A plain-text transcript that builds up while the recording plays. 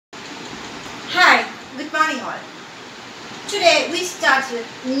Good morning all. Today we start with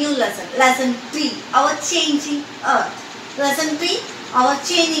new lesson. Lesson 3. Our changing earth. Lesson 3. Our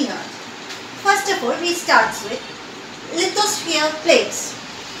changing earth. First of all, we start with lithosphere plates.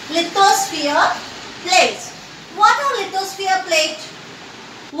 Lithosphere plates. What are lithosphere plates?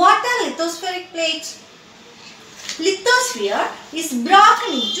 What are lithospheric plates? Lithosphere is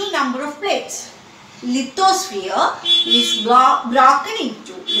broken into number of plates. Lithosphere is broken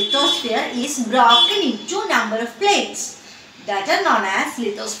into number of plates that are known as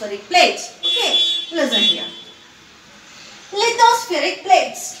lithospheric plates. Okay, listen here. Lithospheric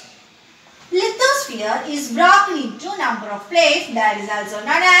plates. Lithosphere is broken into number of plates that is also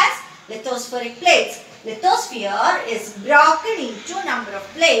known as lithospheric plates. Lithosphere is broken into number of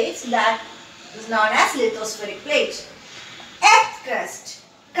plates that is known as lithospheric plates. Earth crust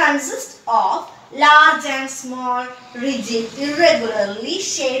consists of large and small, rigid, irregularly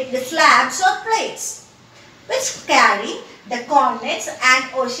shaped slabs or plates which carry the continents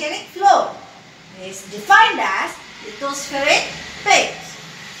and oceanic floor. It is defined as lithospheric plates.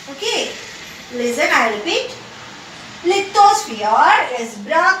 Okay, listen, I repeat. Lithosphere is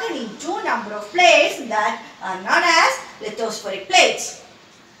broken into number of plates that are known as lithospheric plates.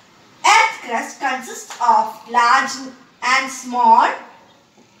 Earth crust consists of large and small,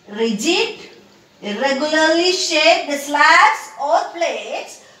 rigid, irregularly shaped slabs or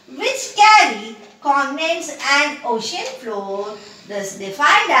plates which carry continents and ocean floor, thus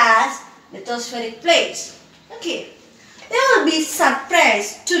defined as lithospheric plates. Okay, you will be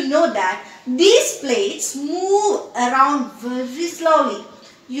surprised to know that these plates move around very slowly.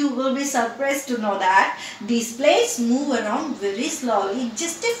 You will be surprised to know that these plates move around very slowly,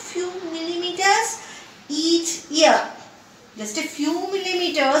 just a few millimeters each year. Just a few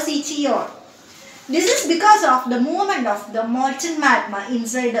millimeters each year. This is because of the movement of the molten magma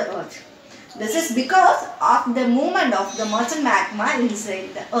inside the earth. This is because of the movement of the molten magma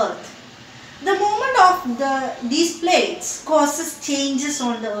inside the earth. The movement of these plates causes changes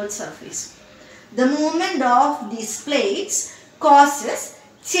on the earth's surface. The movement of these plates causes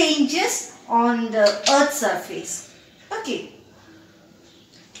changes on the earth's surface. Okay.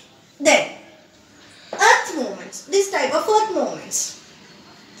 Then, earth movements. This type of earth movements.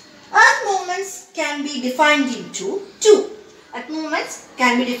 Earth movements can be defined into two. Earth movements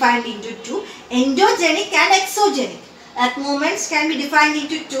can be defined into two, endogenic and exogenic. Earth movements can be defined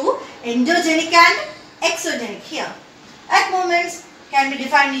into two, endogenic and exogenic. Here, earth movements can be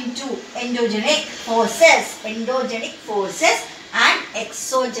defined into endogenic forces and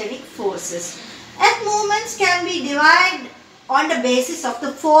exogenic forces. Earth movements can be divided on the basis of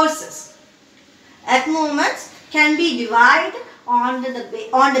the forces. Earth movements can be divided on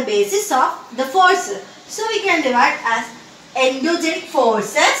the basis of the forces. So we can divide as endogenic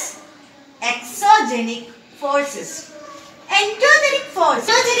forces, exogenic forces. Endogenic forces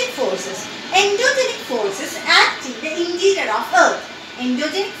act in the interior of Earth.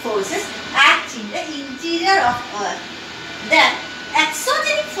 Endogenic forces act in the interior of Earth. Then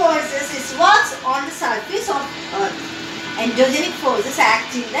exogenic forces is works on the surface of Earth. Endogenic forces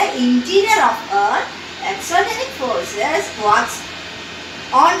act in the interior of Earth. Exogenic forces works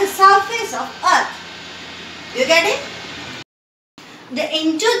on the surface of Earth. You get it? The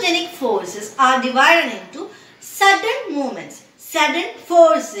endogenic forces are divided into sudden movements, sudden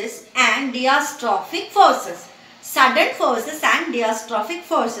forces and diastrophic forces. Sudden forces and diastrophic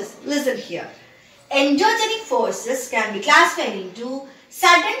forces. Listen here. Endogenic forces can be classified into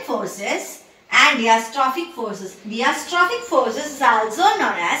sudden forces and diastrophic forces. Diastrophic forces is also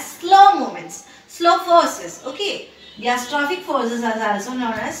known as slow movements. Slow forces. Okay. Diastrophic forces are also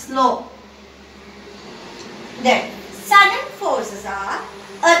known as slow. Then, sudden forces are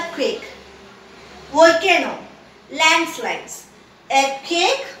earthquake, volcano, landslides.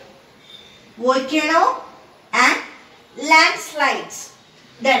 Earthquake, volcano and landslides.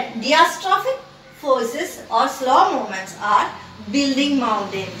 Then, diastrophic forces or slow movements are building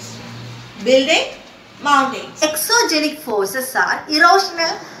mountains. Exogenic forces are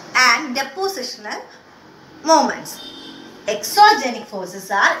erosional and depositional movements. Exogenic forces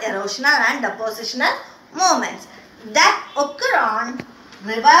are erosional and depositional movements that occur on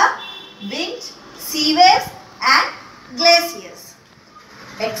river, wind, sea waves and glaciers.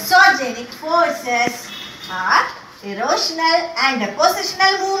 Exogenic forces are erosional and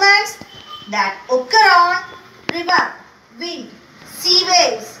depositional movements that occur on river, wind, sea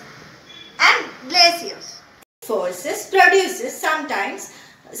waves and glaciers. Forces produces sometimes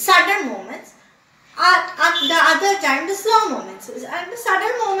sudden movements, at the other time the slow movements. And the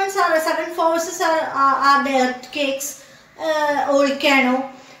sudden forces are the earthquakes, volcano,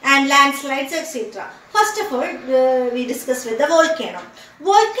 and landslides, etc. First of all, we discuss with the volcano.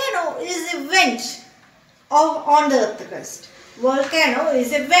 Volcano is a vent on the earth crust. Volcano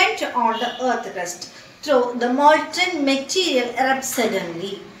is a vent on the earth crust. So the molten material erupts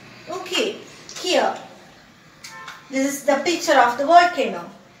suddenly. Okay, here, this is the picture of the volcano.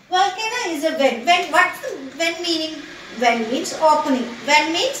 Volcano is a vent. What's the vent meaning? Vent means opening.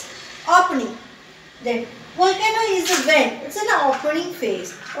 Vent means opening. Then volcano is a vent. It's an opening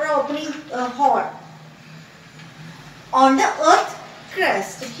phase or opening hole on the earth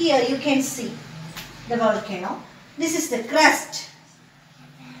crust. Here you can see the volcano. This is the crust.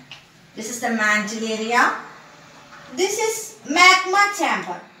 This is the mantle area. This is magma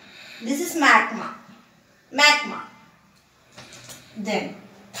chamber. This is magma. Then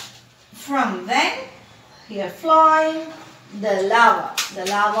from vent, here flowing the lava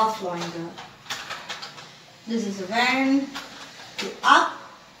flowing there. This is a vent to up.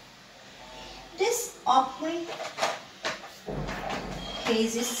 This opening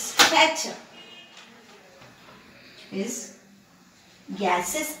phase is structure is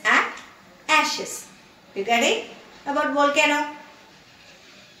gases and ashes. You get it about volcano?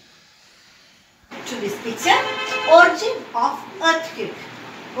 To this picture, origin of earthquake.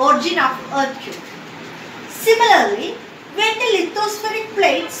 Similarly, when the lithospheric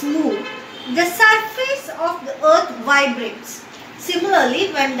plates move, the surface of the earth vibrates.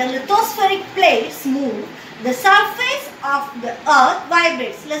 Similarly, when the lithospheric plates move, the surface of the earth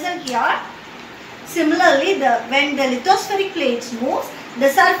vibrates. Listen here. Similarly, when the lithospheric plates move, the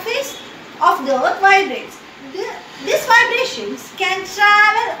surface of the earth vibrates. These vibrations can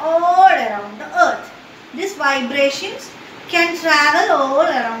travel all around the earth. These vibrations can travel all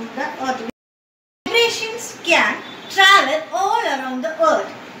around the earth. Vibrations can travel all around the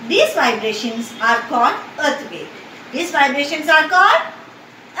earth. These vibrations are called earthquake. These vibrations are called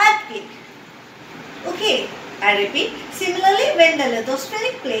earthquake. Okay, I repeat. Similarly, when the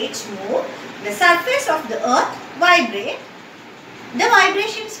lithospheric plates move, the surface of the earth vibrates. The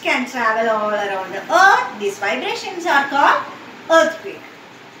vibrations can travel all around the earth. These vibrations are called earthquake.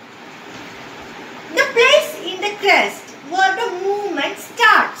 The place in the crust where the movement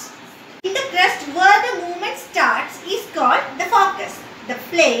starts. In the crust where the movement starts is called the focus. The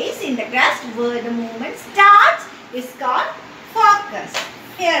place in the crust where the movement starts is called focus.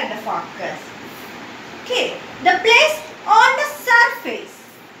 Here the focus. Okay. The place on the surface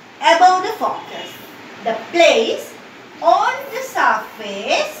above the focus. The place on the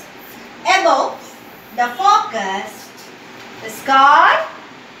surface above the focus is called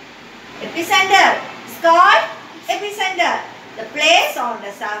epicenter. It's called epicenter. The place on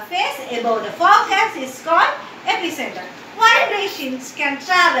the surface above the focus is called epicenter. Vibrations can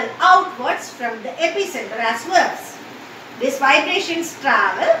travel outwards from the epicenter as well. These vibrations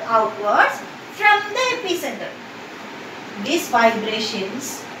travel outwards from the epicenter. These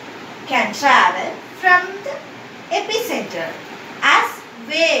vibrations can travel from the epicenter as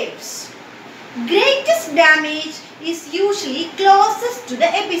waves. Greatest damage is usually closest to the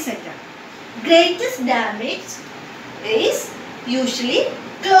epicenter. Greatest damage is usually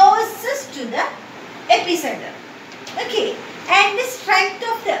closest to the epicenter. Okay, and the strength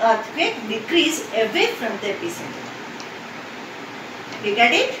of the earthquake decreases away from the epicenter. You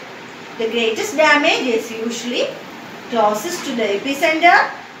get it? The greatest damage is usually closest to the epicenter,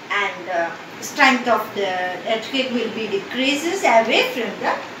 and strength of the earthquake will be decreases away from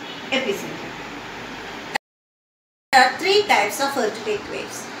the epicenter. There are three types of earthquake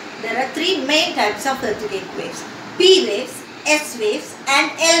waves. There are three main types of earthquake waves: P waves, S waves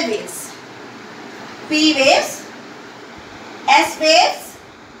and L waves. P waves, S waves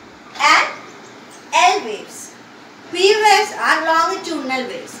and L waves. P waves are longitudinal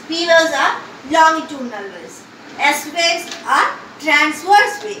waves. P waves are longitudinal waves. S waves are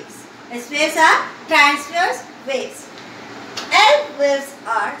transverse waves. S waves are transverse waves. L waves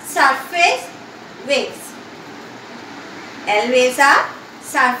are surface waves. L waves are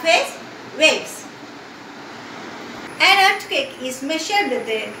surface waves. An earthquake is measured with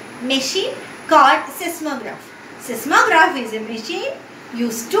a machine called seismograph. Seismograph is a machine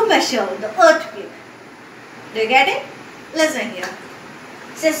used to measure the earthquake. Do you get it? Listen here.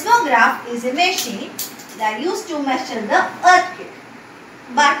 Seismograph is a machine that used to measure the earthquake.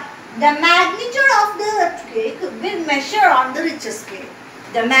 But the magnitude of the earthquake will measure on the Richter scale.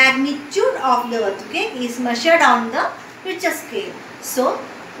 The magnitude of the earthquake is measured on the Richter scale. So,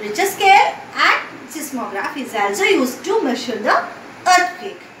 Richter scale and seismograph is also used to measure the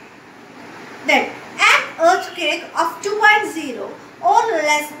earthquake. Then, an earthquake of 2.0 or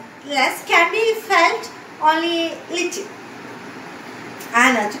less can be felt only little.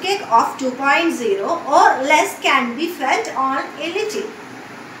 An earthquake of 2.0 or less can be felt on a little.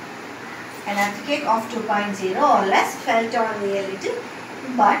 An earthquake of 2.0 or less felt on a little,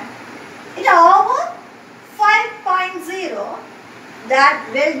 but it over 5.0 that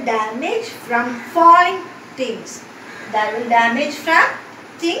will damage from falling things. That will damage from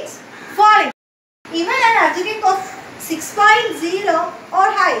things falling. Even an earthquake of 6.0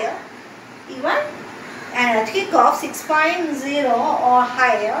 or higher, even an earthquake of 6.0 or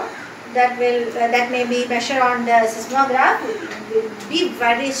higher that may be measured on the seismograph will be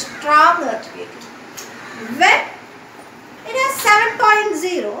very strong earthquake. When it is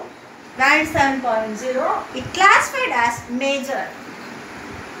 7.0, it classified as major.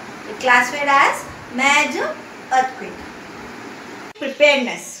 It classified as major earthquake.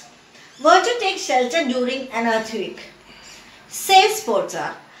 Preparedness. Where to take shelter during an earthquake? Safe spots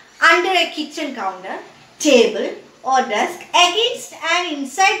are under a kitchen counter, table or desk, against an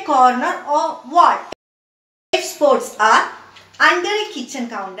inside corner or wall. Safe spots are under a kitchen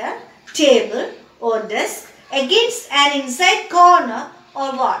counter, table or desk, against an inside corner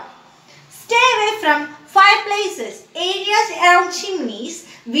or wall. Stay away from fireplaces, areas around chimneys,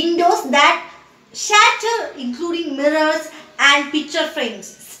 windows that shatter including mirrors and picture frames.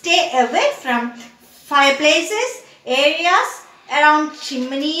 Stay away from fireplaces, areas around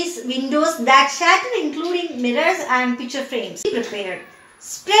chimneys, windows that shatter including mirrors and picture frames. Be prepared.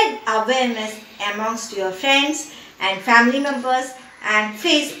 Spread awareness amongst your friends and family members and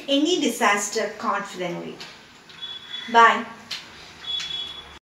face any disaster confidently. Bye.